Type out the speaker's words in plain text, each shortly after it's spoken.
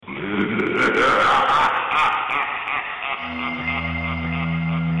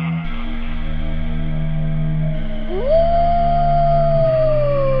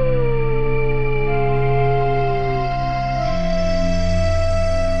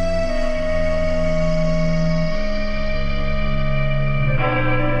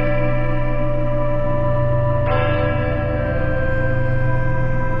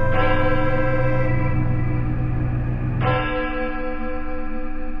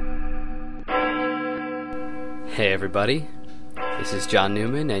Hey everybody, this is John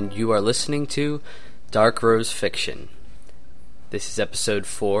Newman and you are listening to Dark Rose Fiction. This is episode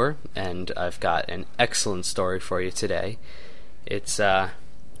 4 and I've got an excellent story for you today. It's a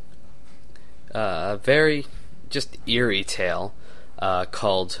very just eerie tale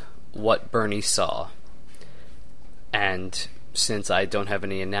called What Bernie Saw. And since I don't have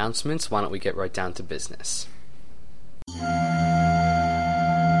any announcements, why don't we get right down to business.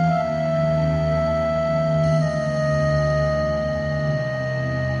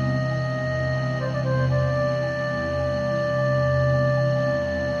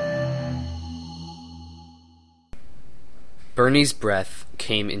 Bernie's breath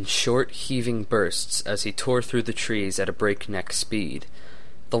came in short, heaving bursts as he tore through the trees at a breakneck speed.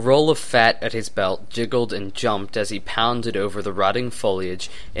 The roll of fat at his belt jiggled and jumped as he pounded over the rotting foliage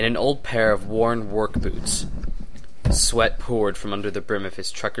in an old pair of worn work boots. Sweat poured from under the brim of his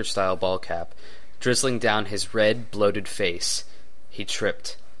trucker-style ball cap, drizzling down his red, bloated face. He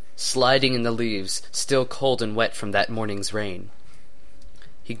tripped, sliding in the leaves, still cold and wet from that morning's rain.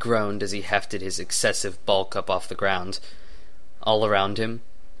 He groaned as he hefted his excessive bulk up off the ground. All around him,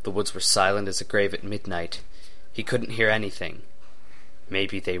 the woods were silent as a grave at midnight. He couldn't hear anything.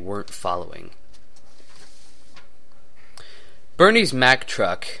 Maybe they weren't following. Bernie's Mack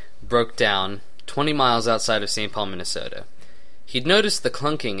truck broke down 20 miles outside of St. Paul, Minnesota. He'd noticed the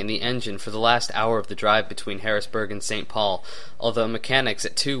clunking in the engine for the last hour of the drive between Harrisburg and St. Paul, although mechanics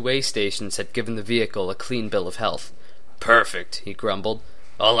at 2 weigh stations had given the vehicle a clean bill of health. "Perfect," he grumbled.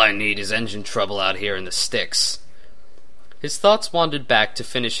 "All I need is engine trouble out here in the sticks." His thoughts wandered back to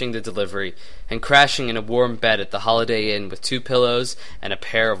finishing the delivery and crashing in a warm bed at the Holiday Inn with 2 pillows and a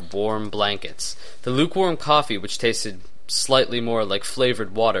pair of warm blankets. The lukewarm coffee, which tasted slightly more like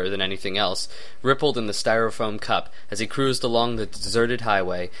flavored water than anything else, rippled in the styrofoam cup as he cruised along the deserted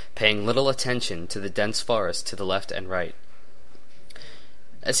highway, paying little attention to the dense forest to the left and right.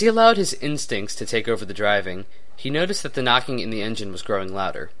 As he allowed his instincts to take over the driving, he noticed that the knocking in the engine was growing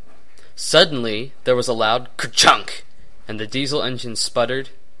louder. Suddenly, there was a loud kerchunk, and the diesel engine sputtered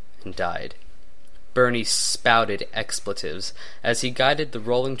and died. Bernie spouted expletives as he guided the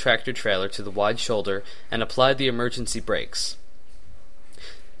rolling tractor-trailer to the wide shoulder and applied the emergency brakes.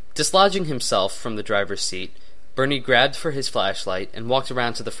 Dislodging himself from the driver's seat, Bernie grabbed for his flashlight and walked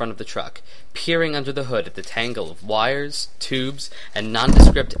around to the front of the truck, peering under the hood at the tangle of wires, tubes, and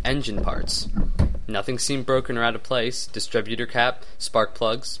nondescript engine parts. Nothing seemed broken or out of place. Distributor cap, spark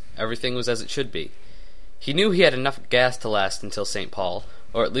plugs, everything was as it should be. He knew he had enough gas to last until St. Paul,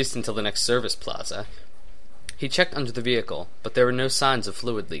 or at least until the next service plaza. He checked under the vehicle, but there were no signs of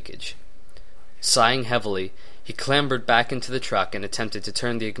fluid leakage. Sighing heavily, he clambered back into the truck and attempted to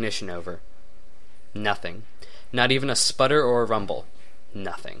turn the ignition over. Nothing. Not even a sputter or a rumble.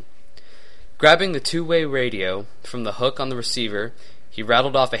 Nothing. Grabbing the 2-way radio from the hook on the receiver, he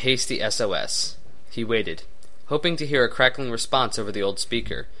rattled off a hasty SOS. He waited, hoping to hear a crackling response over the old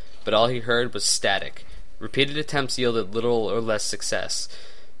speaker, but all he heard was static. Repeated attempts yielded little or less success.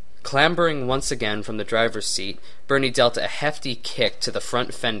 Clambering once again from the driver's seat, Bernie dealt a hefty kick to the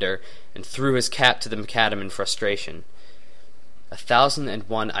front fender and threw his cap to the macadam in frustration.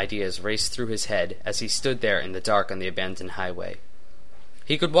 1,001 ideas raced through his head as he stood there in the dark on the abandoned highway.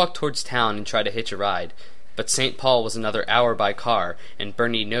 He could walk towards town and try to hitch a ride, but St. Paul was another hour by car, and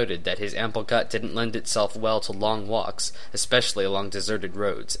Bernie noted that his ample gut didn't lend itself well to long walks, especially along deserted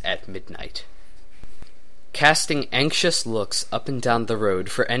roads at midnight. Casting anxious looks up and down the road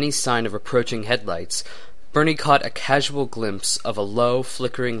for any sign of approaching headlights, Bernie caught a casual glimpse of a low,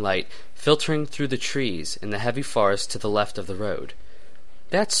 flickering light filtering through the trees in the heavy forest to the left of the road.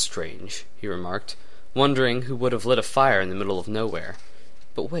 "That's strange," he remarked, wondering who would have lit a fire in the middle of nowhere.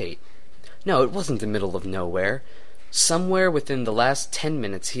 But wait. No, it wasn't the middle of nowhere. Somewhere within the last 10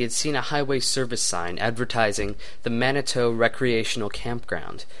 minutes he had seen a highway service sign advertising the Manitou Recreational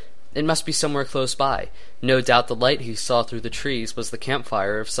Campground. It must be somewhere close by. No doubt the light he saw through the trees was the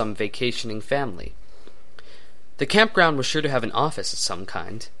campfire of some vacationing family. The campground was sure to have an office of some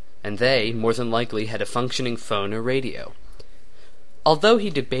kind, and they, more than likely, had a functioning phone or radio. Although he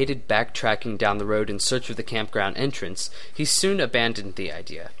debated backtracking down the road in search of the campground entrance, he soon abandoned the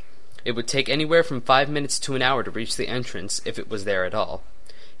idea. It would take anywhere from 5 minutes to an hour to reach the entrance, if it was there at all.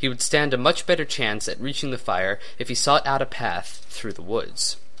 He would stand a much better chance at reaching the fire if he sought out a path through the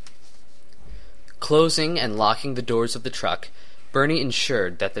woods. Closing and locking the doors of the truck, Bernie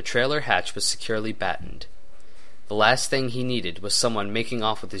ensured that the trailer hatch was securely battened. The last thing he needed was someone making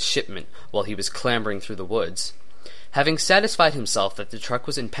off with his shipment while he was clambering through the woods. Having satisfied himself that the truck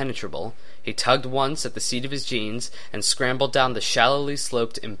was impenetrable, he tugged once at the seat of his jeans and scrambled down the shallowly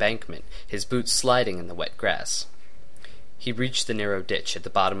sloped embankment, his boots sliding in the wet grass. He reached the narrow ditch at the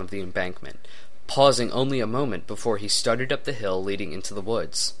bottom of the embankment, pausing only a moment before he started up the hill leading into the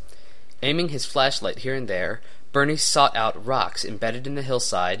woods. Aiming his flashlight here and there, Bernie sought out rocks embedded in the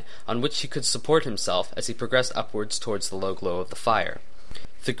hillside on which he could support himself as he progressed upwards towards the low glow of the fire.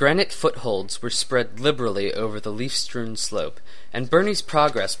 The granite footholds were spread liberally over the leaf-strewn slope, and Bernie's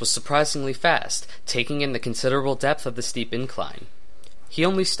progress was surprisingly fast, taking in the considerable depth of the steep incline. He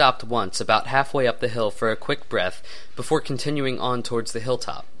only stopped once, about halfway up the hill, for a quick breath, before continuing on towards the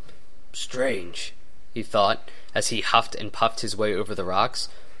hilltop. "Strange," he thought, as he huffed and puffed his way over the rocks,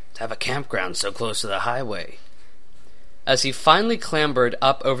 "to have a campground so close to the highway." As he finally clambered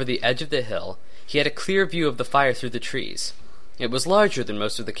up over the edge of the hill, he had a clear view of the fire through the trees. It was larger than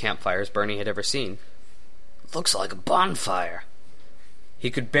most of the campfires Bernie had ever seen. "Looks like a bonfire."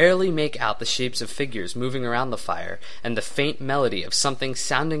 He could barely make out the shapes of figures moving around the fire, and the faint melody of something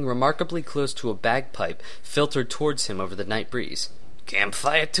sounding remarkably close to a bagpipe filtered towards him over the night breeze.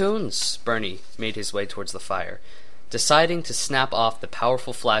 "Campfire tunes!" Bernie made his way towards the fire, deciding to snap off the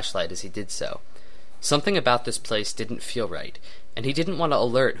powerful flashlight as he did so. Something about this place didn't feel right, and he didn't want to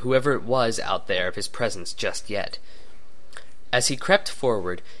alert whoever it was out there of his presence just yet. As he crept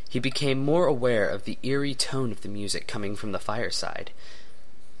forward, he became more aware of the eerie tone of the music coming from the fireside.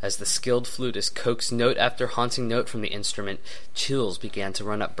 As the skilled flutist coaxed note after haunting note from the instrument, chills began to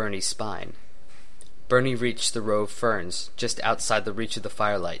run up Bernie's spine. Bernie reached the row of ferns just outside the reach of the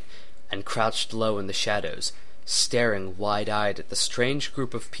firelight, and crouched low in the shadows, staring wide-eyed at the strange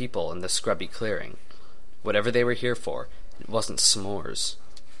group of people in the scrubby clearing. Whatever they were here for, it wasn't s'mores.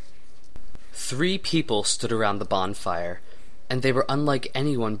 3 people stood around the bonfire, and they were unlike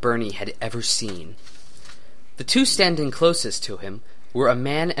anyone Bernie had ever seen. The 2 standing closest to him were a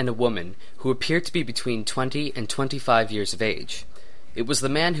man and a woman who appeared to be between 20 and 25 years of age. It was the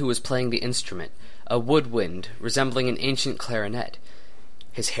man who was playing the instrument, a woodwind resembling an ancient clarinet.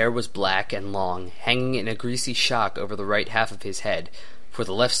 His hair was black and long, hanging in a greasy shock over the right half of his head, for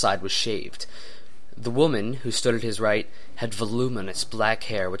the left side was shaved. The woman, who stood at his right, had voluminous black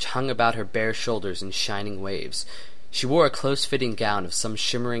hair which hung about her bare shoulders in shining waves. She wore a close-fitting gown of some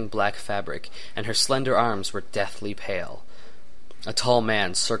shimmering black fabric, and her slender arms were deathly pale. A tall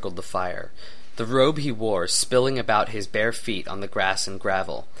man circled the fire, the robe he wore spilling about his bare feet on the grass and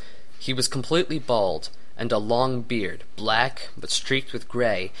gravel. He was completely bald, and a long beard, black but streaked with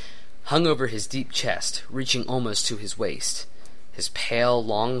gray, hung over his deep chest, reaching almost to his waist. His pale,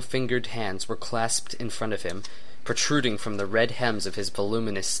 long-fingered hands were clasped in front of him, protruding from the red hems of his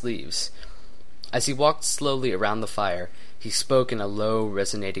voluminous sleeves. As he walked slowly around the fire, he spoke in a low,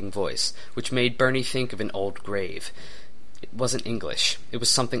 resonating voice, which made Bernie think of an old grave. It wasn't English. It was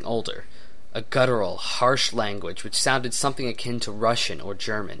something older, a guttural, harsh language which sounded something akin to Russian or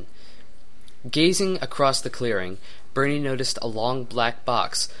German. Gazing across the clearing, Bernie noticed a long black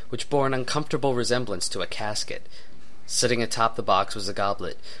box which bore an uncomfortable resemblance to a casket. Sitting atop the box was a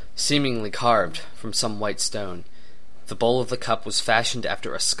goblet, seemingly carved from some white stone. The bowl of the cup was fashioned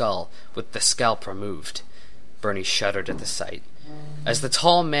after a skull, with the scalp removed. Bernie shuddered at the sight. As the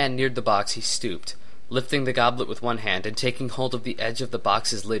tall man neared the box, he stooped, lifting the goblet with one hand and taking hold of the edge of the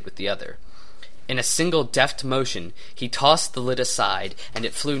box's lid with the other. In a single deft motion, he tossed the lid aside, and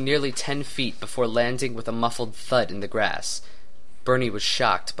it flew nearly 10 feet before landing with a muffled thud in the grass. Bernie was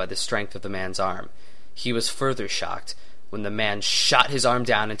shocked by the strength of the man's arm. He was further shocked when the man shot his arm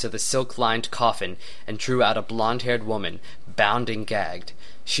down into the silk-lined coffin and drew out a blonde-haired woman, bound and gagged.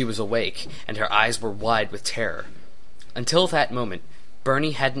 She was awake, and her eyes were wide with terror. Until that moment,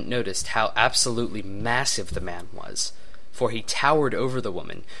 Bernie hadn't noticed how absolutely massive the man was, for he towered over the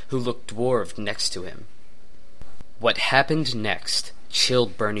woman, who looked dwarfed next to him. What happened next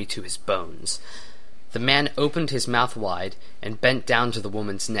chilled Bernie to his bones. The man opened his mouth wide and bent down to the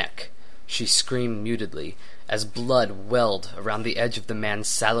woman's neck. She screamed mutedly, as blood welled around the edge of the man's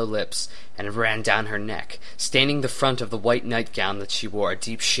sallow lips and ran down her neck, staining the front of the white nightgown that she wore a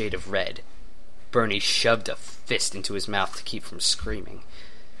deep shade of red. Bernie shoved a fist into his mouth to keep from screaming.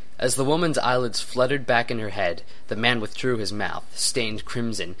 As the woman's eyelids fluttered back in her head, the man withdrew his mouth, stained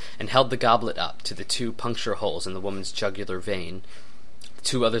crimson, and held the goblet up to the 2 puncture holes in the woman's jugular vein. The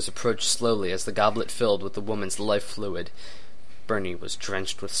 2 others approached slowly as the goblet filled with the woman's life fluid. Bernie was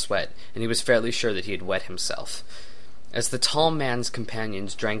drenched with sweat, and he was fairly sure that he had wet himself. As the tall man's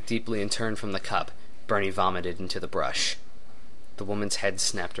companions drank deeply and turned from the cup, Bernie vomited into the brush. The woman's head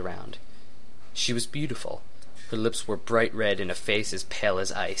snapped around. She was beautiful. Her lips were bright red and a face as pale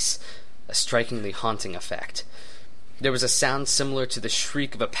as ice, a strikingly haunting effect. There was a sound similar to the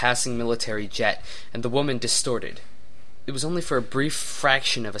shriek of a passing military jet, and the woman distorted. It was only for a brief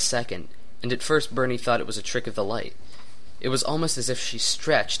fraction of a second, and at first Bernie thought it was a trick of the light. It was almost as if she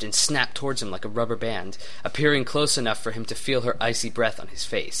stretched and snapped towards him like a rubber band, appearing close enough for him to feel her icy breath on his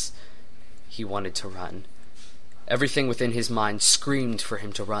face. He wanted to run. Everything within his mind screamed for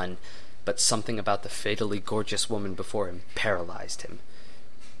him to run, but something about the fatally gorgeous woman before him paralyzed him.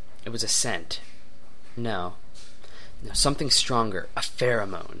 It was a scent. No, something stronger, a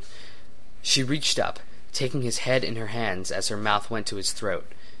pheromone. She reached up, taking his head in her hands as her mouth went to his throat.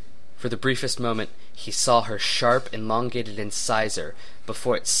 For the briefest moment, he saw her sharp, elongated incisor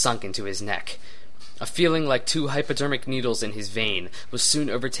before it sunk into his neck. A feeling like 2 hypodermic needles in his vein was soon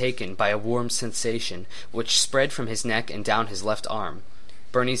overtaken by a warm sensation which spread from his neck and down his left arm.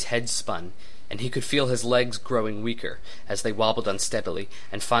 Bernie's head spun, and he could feel his legs growing weaker as they wobbled unsteadily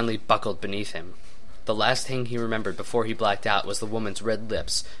and finally buckled beneath him. The last thing he remembered before he blacked out was the woman's red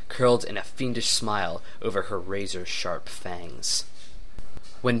lips curled in a fiendish smile over her razor-sharp fangs.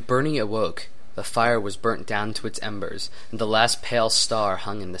 When Bernie awoke, the fire was burnt down to its embers, and the last pale star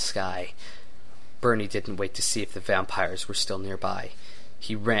hung in the sky. Bernie didn't wait to see if the vampires were still nearby.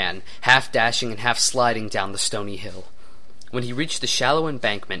 He ran, half dashing and half sliding down the stony hill. When he reached the shallow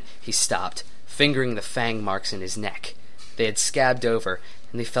embankment, he stopped, fingering the fang marks in his neck. They had scabbed over,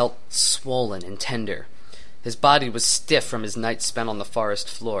 and they felt swollen and tender. His body was stiff from his night spent on the forest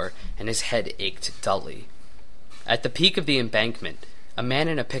floor, and his head ached dully. At the peak of the embankment, a man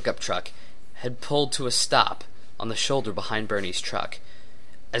in a pickup truck had pulled to a stop on the shoulder behind Bernie's truck.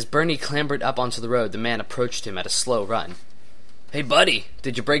 As Bernie clambered up onto the road, the man approached him at a slow run. "Hey, buddy,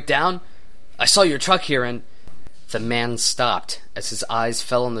 did you break down? I saw your truck here and—" The man stopped as his eyes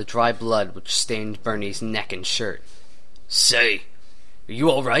fell on the dry blood which stained Bernie's neck and shirt. "Say, are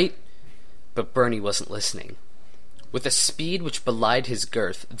you all right?" But Bernie wasn't listening. With a speed which belied his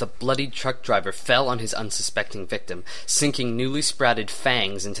girth, the bloodied truck driver fell on his unsuspecting victim, sinking newly sprouted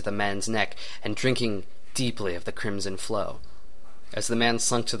fangs into the man's neck and drinking deeply of the crimson flow. As the man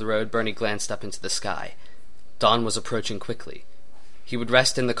slunk to the road, Bernie glanced up into the sky. Dawn was approaching quickly. He would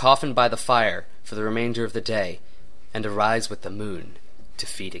rest in the coffin by the fire for the remainder of the day, and arise with the moon to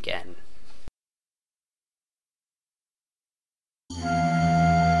feed again.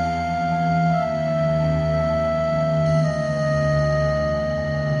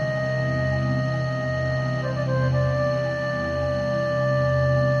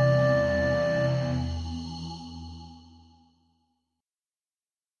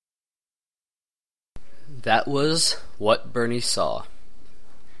 That was What Bernie Saw.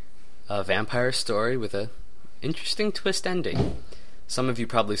 A vampire story with a interesting twist ending. Some of you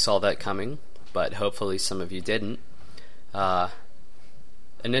probably saw that coming, but hopefully some of you didn't.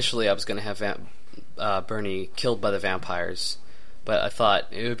 Initially I was going to have Bernie killed by the vampires, but I thought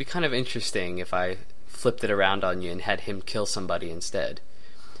it would be kind of interesting if I flipped it around on you and had him kill somebody instead.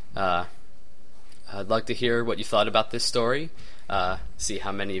 I'd like to hear what you thought about this story, see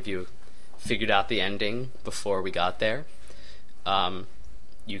how many of you figured out the ending before we got there.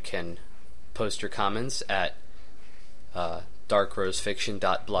 You can post your comments at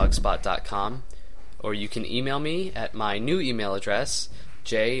darkrosefiction.blogspot.com, or you can email me at my new email address,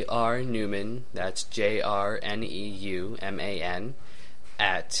 jrneuman, that's JRNEUMAN,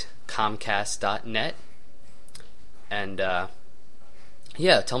 at comcast.net. And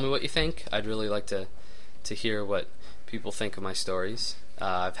tell me what you think. I'd really like to hear what people think of my stories.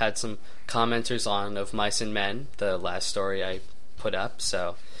 I've had some commenters on Of Mice and Men, the last story I put up,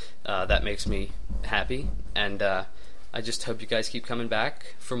 so that makes me happy, and I just hope you guys keep coming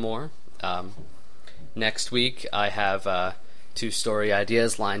back for more. Next week I have 2 story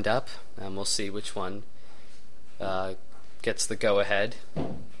ideas lined up, and we'll see which one gets the go-ahead.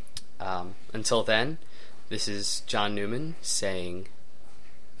 Until then, this is John Newman saying,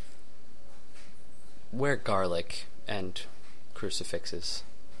 wear garlic and crucifixes.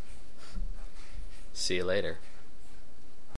 See you later.